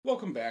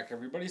Welcome back,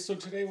 everybody. So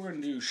today we're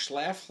going to do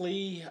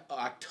Schlafly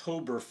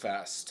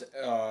Oktoberfest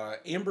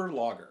Amber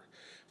Lager.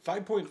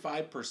 5.5%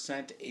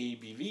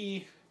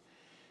 ABV.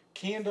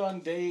 Canned on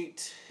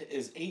date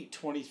is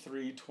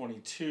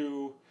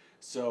 8/23/22.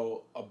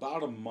 So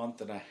about a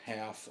month and a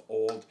half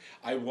old.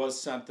 I was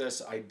sent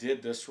this. I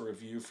did this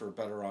review for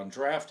Better on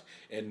Draft,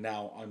 and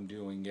now I'm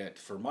doing it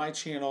for my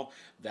channel.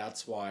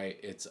 That's why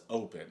it's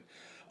open.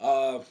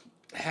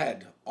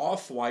 Head,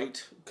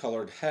 off-white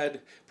colored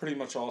head, pretty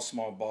much all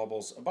small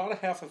bubbles, about a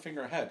half a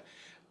finger head.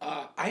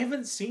 I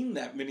haven't seen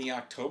that many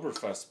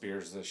Oktoberfest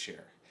beers this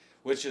year,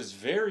 which is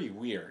very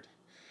weird.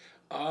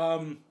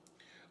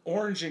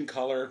 Orange in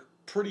color,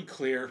 pretty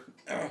clear.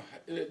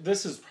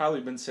 This has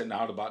probably been sitting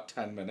out about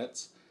 10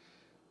 minutes.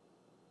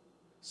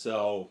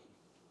 So,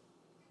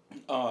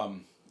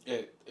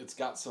 it's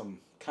got some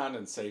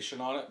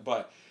condensation on it,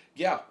 but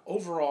yeah,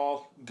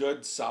 overall,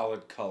 good,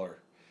 solid color.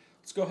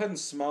 Let's go ahead and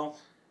smell.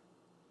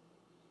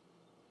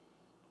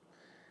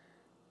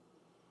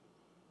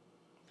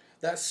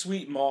 That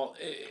sweet malt,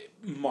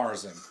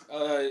 Marzen.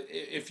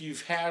 If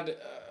you've had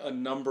a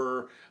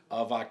number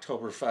of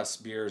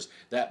Oktoberfest beers,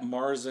 that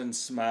Marzen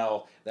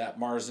smell, that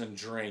Marzen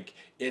drink,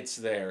 it's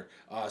there.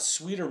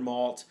 Sweeter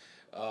malt,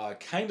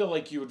 kind of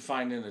like you would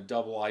find in a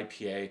double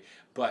IPA,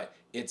 but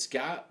it's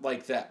got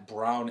like that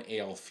brown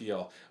ale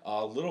feel.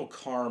 A little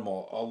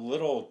caramel, a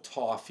little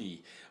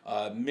toffee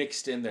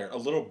mixed in there, a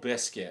little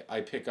biscuit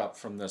I pick up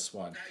from this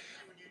one.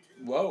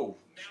 Whoa,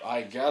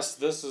 I guess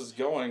this is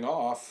going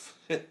off.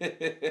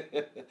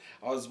 I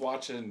was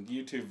watching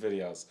YouTube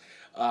videos.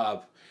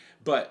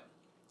 But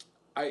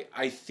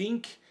I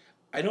think,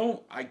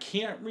 I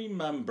can't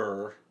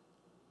remember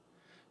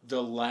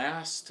the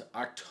last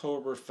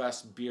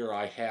Oktoberfest beer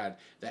I had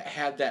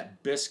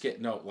that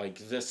biscuit note like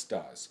this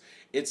does.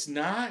 It's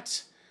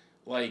not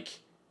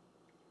like,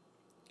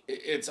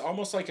 it's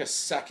almost like a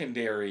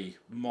secondary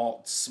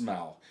malt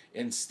smell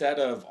instead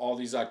of all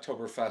these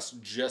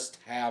Oktoberfest just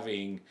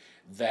having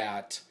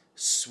that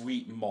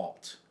sweet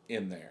malt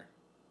in there.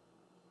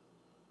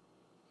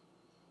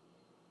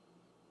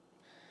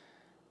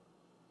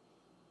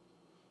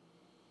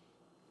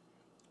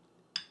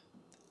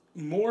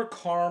 More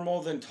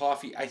caramel than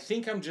toffee. I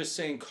think I'm just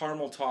saying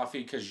caramel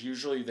toffee because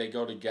usually they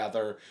go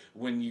together.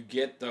 When you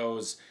get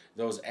those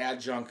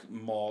adjunct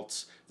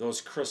malts,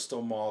 those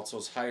crystal malts,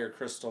 those higher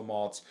crystal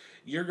malts,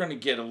 you're going to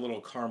get a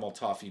little caramel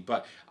toffee.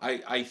 But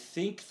I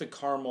think the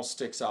caramel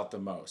sticks out the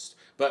most.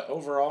 But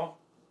overall,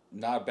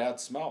 not a bad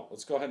smell.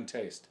 Let's go ahead and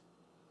taste.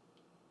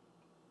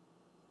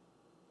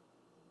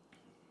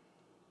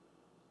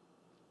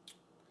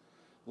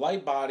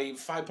 Light body,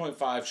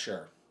 5.5,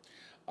 sure.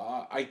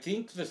 I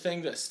think the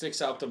thing that sticks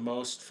out the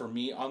most for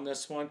me on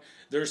this one,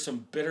 there's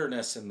some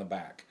bitterness in the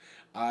back.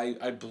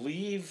 I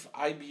believe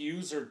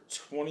IBUs are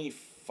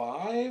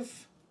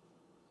 25.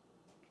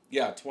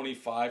 Yeah,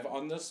 25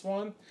 on this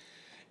one.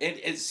 And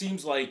it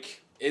seems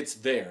like it's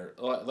there.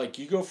 Like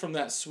you go from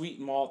that sweet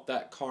malt,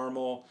 that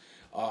caramel,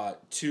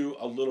 to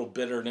a little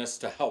bitterness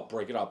to help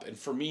break it up. And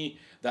for me,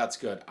 that's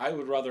good. I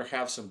would rather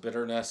have some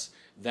bitterness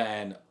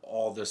than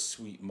all this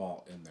sweet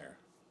malt in there.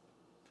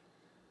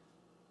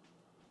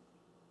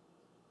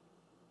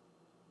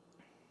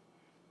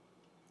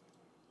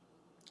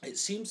 It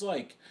seems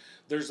like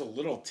there's a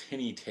little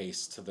tinny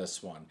taste to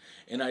this one.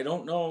 And I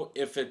don't know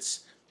if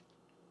it's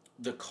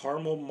the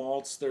caramel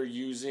malts they're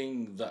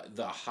using,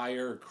 the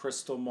higher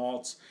crystal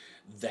malts,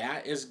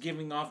 that is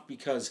giving off,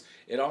 because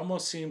it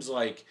almost seems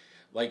like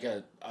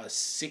a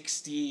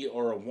 60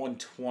 or a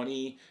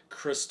 120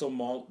 crystal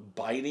malt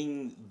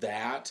biting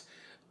that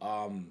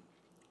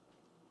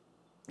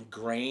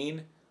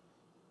grain.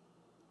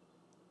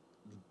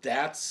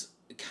 That's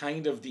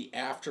kind of the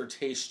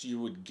aftertaste you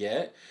would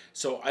get.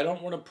 So I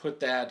don't want to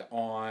put that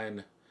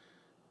on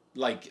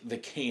like the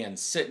can,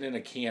 sitting in a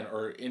can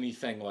or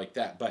anything like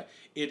that, but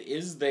it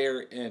is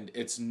there and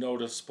it's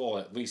noticeable,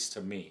 at least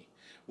to me.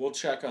 We'll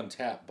check on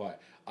tap,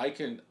 but I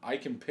can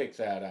pick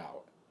that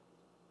out.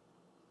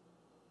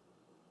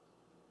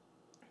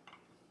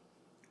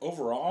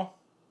 Overall,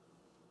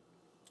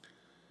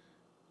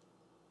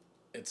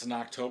 it's an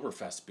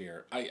Oktoberfest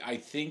beer. I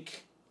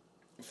think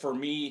for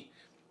me,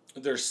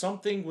 there's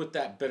something with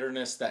that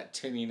bitterness, that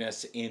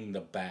tinniness in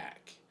the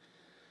back.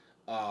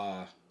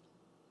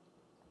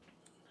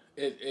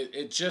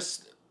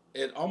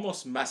 It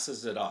almost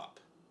messes it up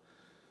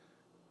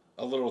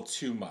a little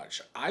too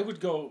much. I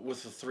would go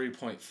with a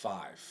 3.5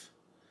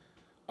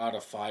 out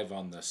of 5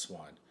 on this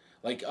one.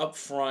 Like up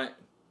front,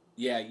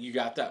 yeah, you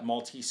got that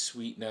malty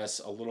sweetness,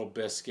 a little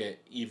biscuit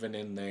even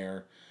in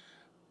there.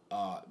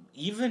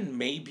 Even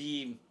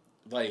maybe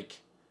like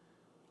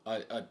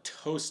a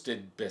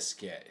toasted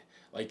biscuit,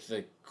 like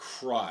the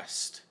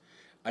crust.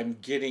 I'm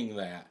getting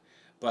that.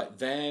 But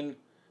then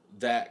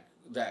that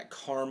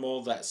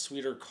caramel, that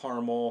sweeter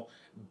caramel,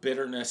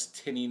 bitterness,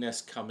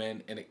 tinniness come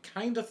in, and it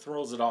kind of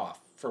throws it off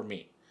for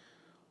me.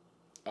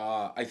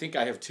 I think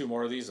I have 2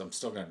 more of these. I'm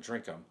still going to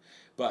drink them.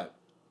 But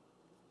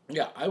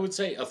yeah, I would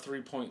say a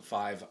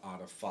 3.5 out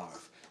of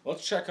 5.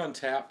 Let's check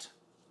Untappd.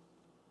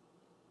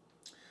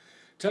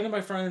 10 of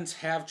my friends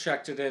have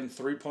checked it in,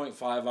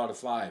 3.5 out of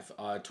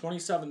 5.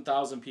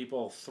 27,000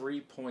 people,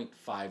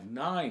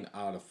 3.59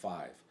 out of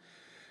 5.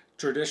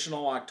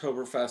 Traditional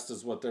Oktoberfest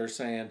is what they're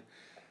saying.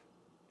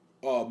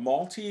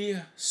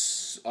 Malty,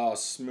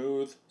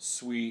 smooth,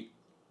 sweet,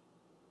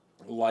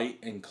 light,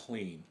 and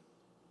clean.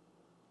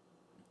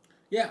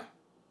 Yeah,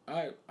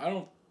 I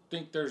don't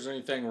think there's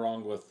anything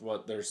wrong with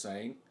what they're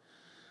saying.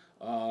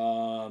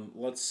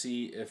 Let's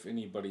see if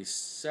anybody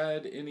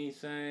said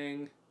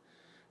anything.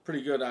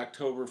 Pretty good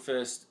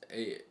Oktoberfest,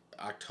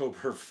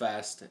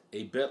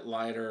 a bit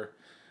lighter,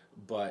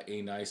 but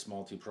a nice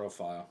malty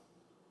profile.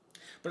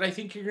 But I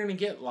think you're going to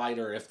get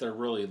lighter if they're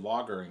really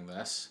lagering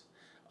this.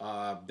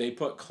 They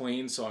put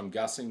clean, so I'm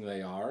guessing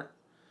they are.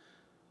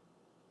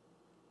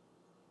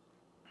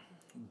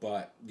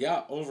 But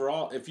yeah,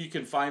 overall, if you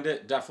can find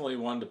it, definitely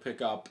one to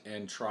pick up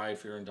and try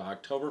if you're into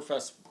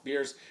Oktoberfest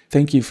beers.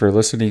 Thank you for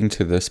listening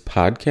to this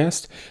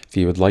podcast. If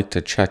you would like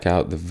to check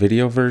out the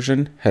video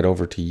version, head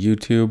over to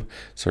YouTube,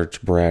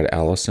 search Brad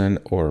Allison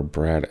or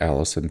Brad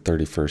Allison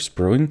 31st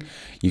Brewing.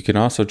 You can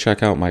also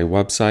check out my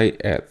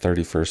website at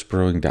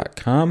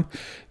 31stbrewing.com.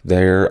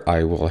 There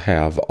I will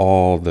have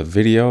all the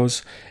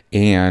videos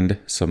and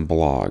some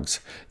blogs.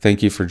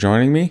 Thank you for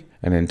joining me,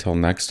 and until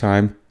next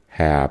time,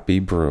 happy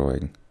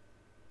brewing.